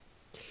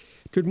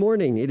Good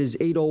morning. It is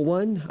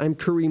 8:01. I'm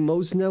Kareem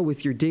Mosna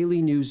with your daily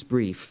news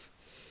brief.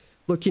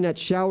 Looking at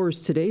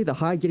showers today, the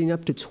high getting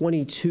up to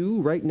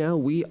 22. Right now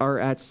we are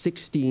at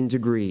 16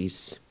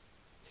 degrees.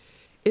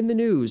 In the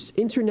news,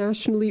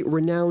 internationally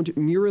renowned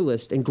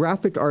muralist and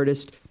graphic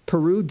artist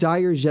Peru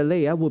Dyer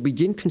Jalea will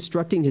begin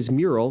constructing his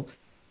mural,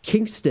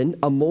 Kingston,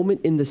 A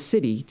Moment in the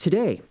City,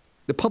 today.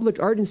 The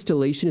public art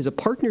installation is a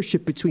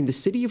partnership between the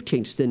City of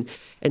Kingston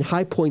and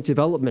High Point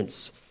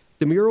Developments.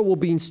 The mural will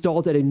be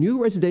installed at a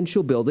new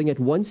residential building at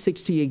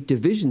 168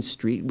 Division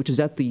Street, which is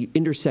at the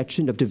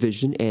intersection of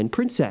Division and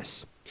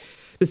Princess.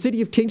 The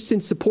City of Kingston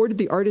supported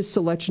the artist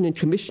selection and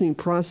commissioning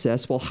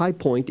process, while High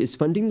Point is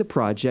funding the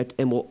project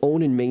and will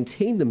own and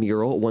maintain the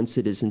mural once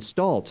it is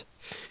installed.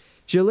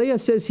 Jalea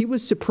says he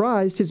was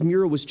surprised his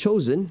mural was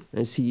chosen.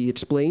 As he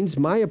explains,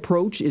 "My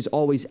approach is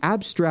always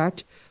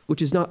abstract,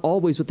 which is not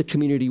always what the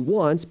community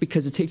wants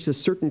because it takes a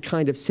certain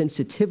kind of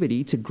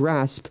sensitivity to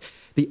grasp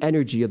the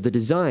energy of the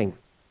design."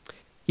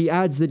 He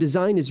adds the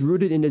design is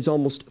rooted in his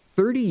almost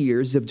 30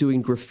 years of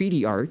doing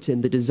graffiti art,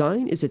 and the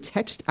design is a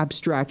text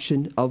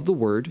abstraction of the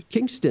word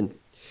Kingston.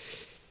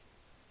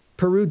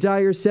 Peru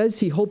Dyer says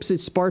he hopes it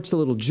sparks a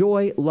little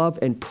joy, love,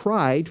 and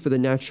pride for the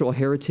natural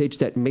heritage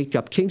that make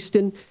up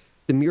Kingston.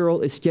 The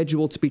mural is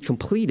scheduled to be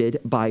completed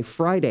by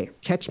Friday.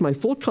 Catch my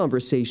full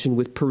conversation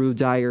with Peru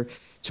Dyer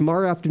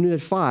tomorrow afternoon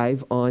at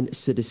 5 on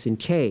Citizen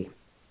K.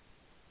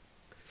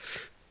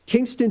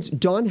 Kingston's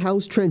Dawn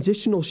House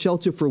Transitional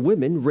Shelter for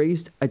Women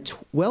received a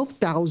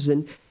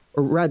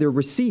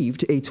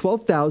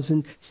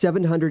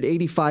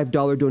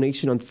 $12,785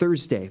 donation on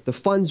Thursday. The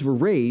funds were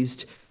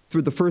raised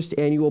through the first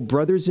annual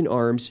Brothers in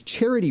Arms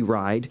charity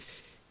ride.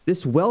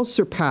 This well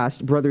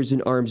surpassed Brothers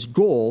in Arms'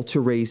 goal to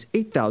raise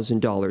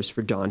 $8,000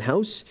 for Dawn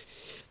House.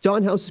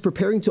 Dawn House is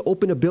preparing to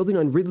open a building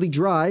on Ridley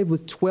Drive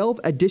with 12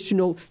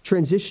 additional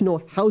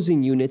transitional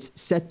housing units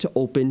set to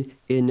open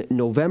in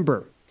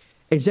November.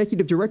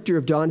 Executive Director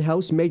of Dawn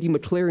House, Maggie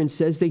McLaren,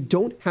 says they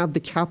don't have the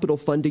capital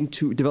funding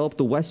to develop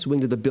the west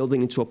wing of the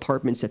building into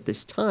apartments at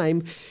this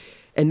time,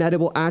 and that it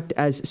will act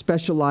as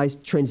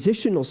specialized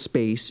transitional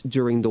space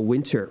during the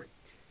winter.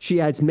 She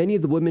adds many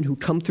of the women who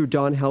come through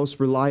Dawn House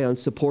rely on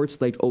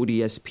supports like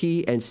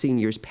ODSP and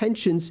seniors'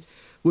 pensions,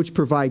 which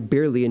provide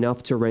barely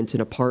enough to rent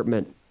an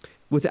apartment.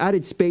 With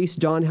added space,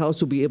 Dawn House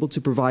will be able to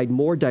provide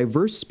more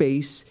diverse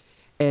space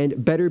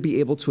and better be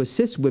able to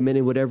assist women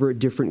in whatever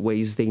different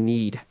ways they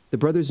need. The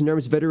Brothers in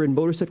Arms Veteran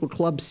Motorcycle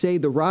Club say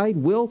the ride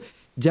will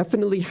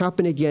definitely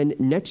happen again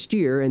next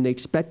year, and they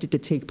expect it to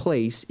take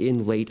place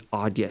in late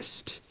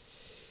August.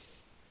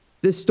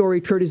 This story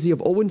courtesy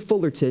of Owen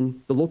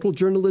Fullerton, the local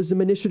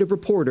journalism initiative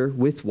reporter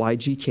with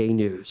YGK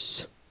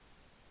News.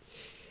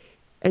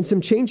 And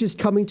some changes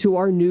coming to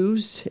our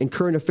news and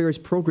current affairs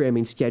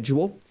programming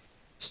schedule.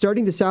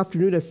 Starting this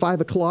afternoon at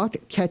 5 o'clock,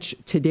 catch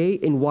Today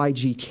in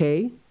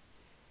YGK.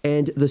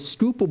 And The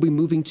Scoop will be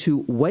moving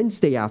to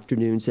Wednesday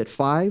afternoons at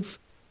 5,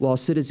 while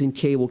Citizen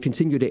K will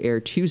continue to air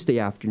Tuesday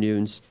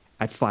afternoons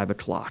at 5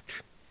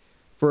 o'clock.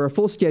 For our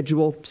full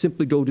schedule,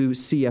 simply go to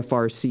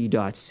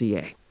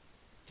cfrc.ca.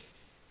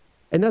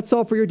 And that's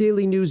all for your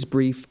daily news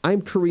brief.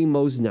 I'm Kareem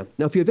Mosna.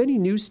 Now, if you have any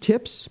news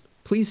tips,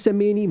 please send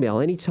me an email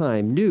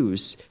anytime,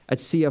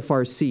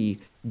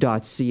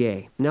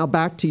 news@cfrc.ca. Now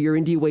back to your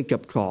Indie Wake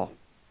Up Call.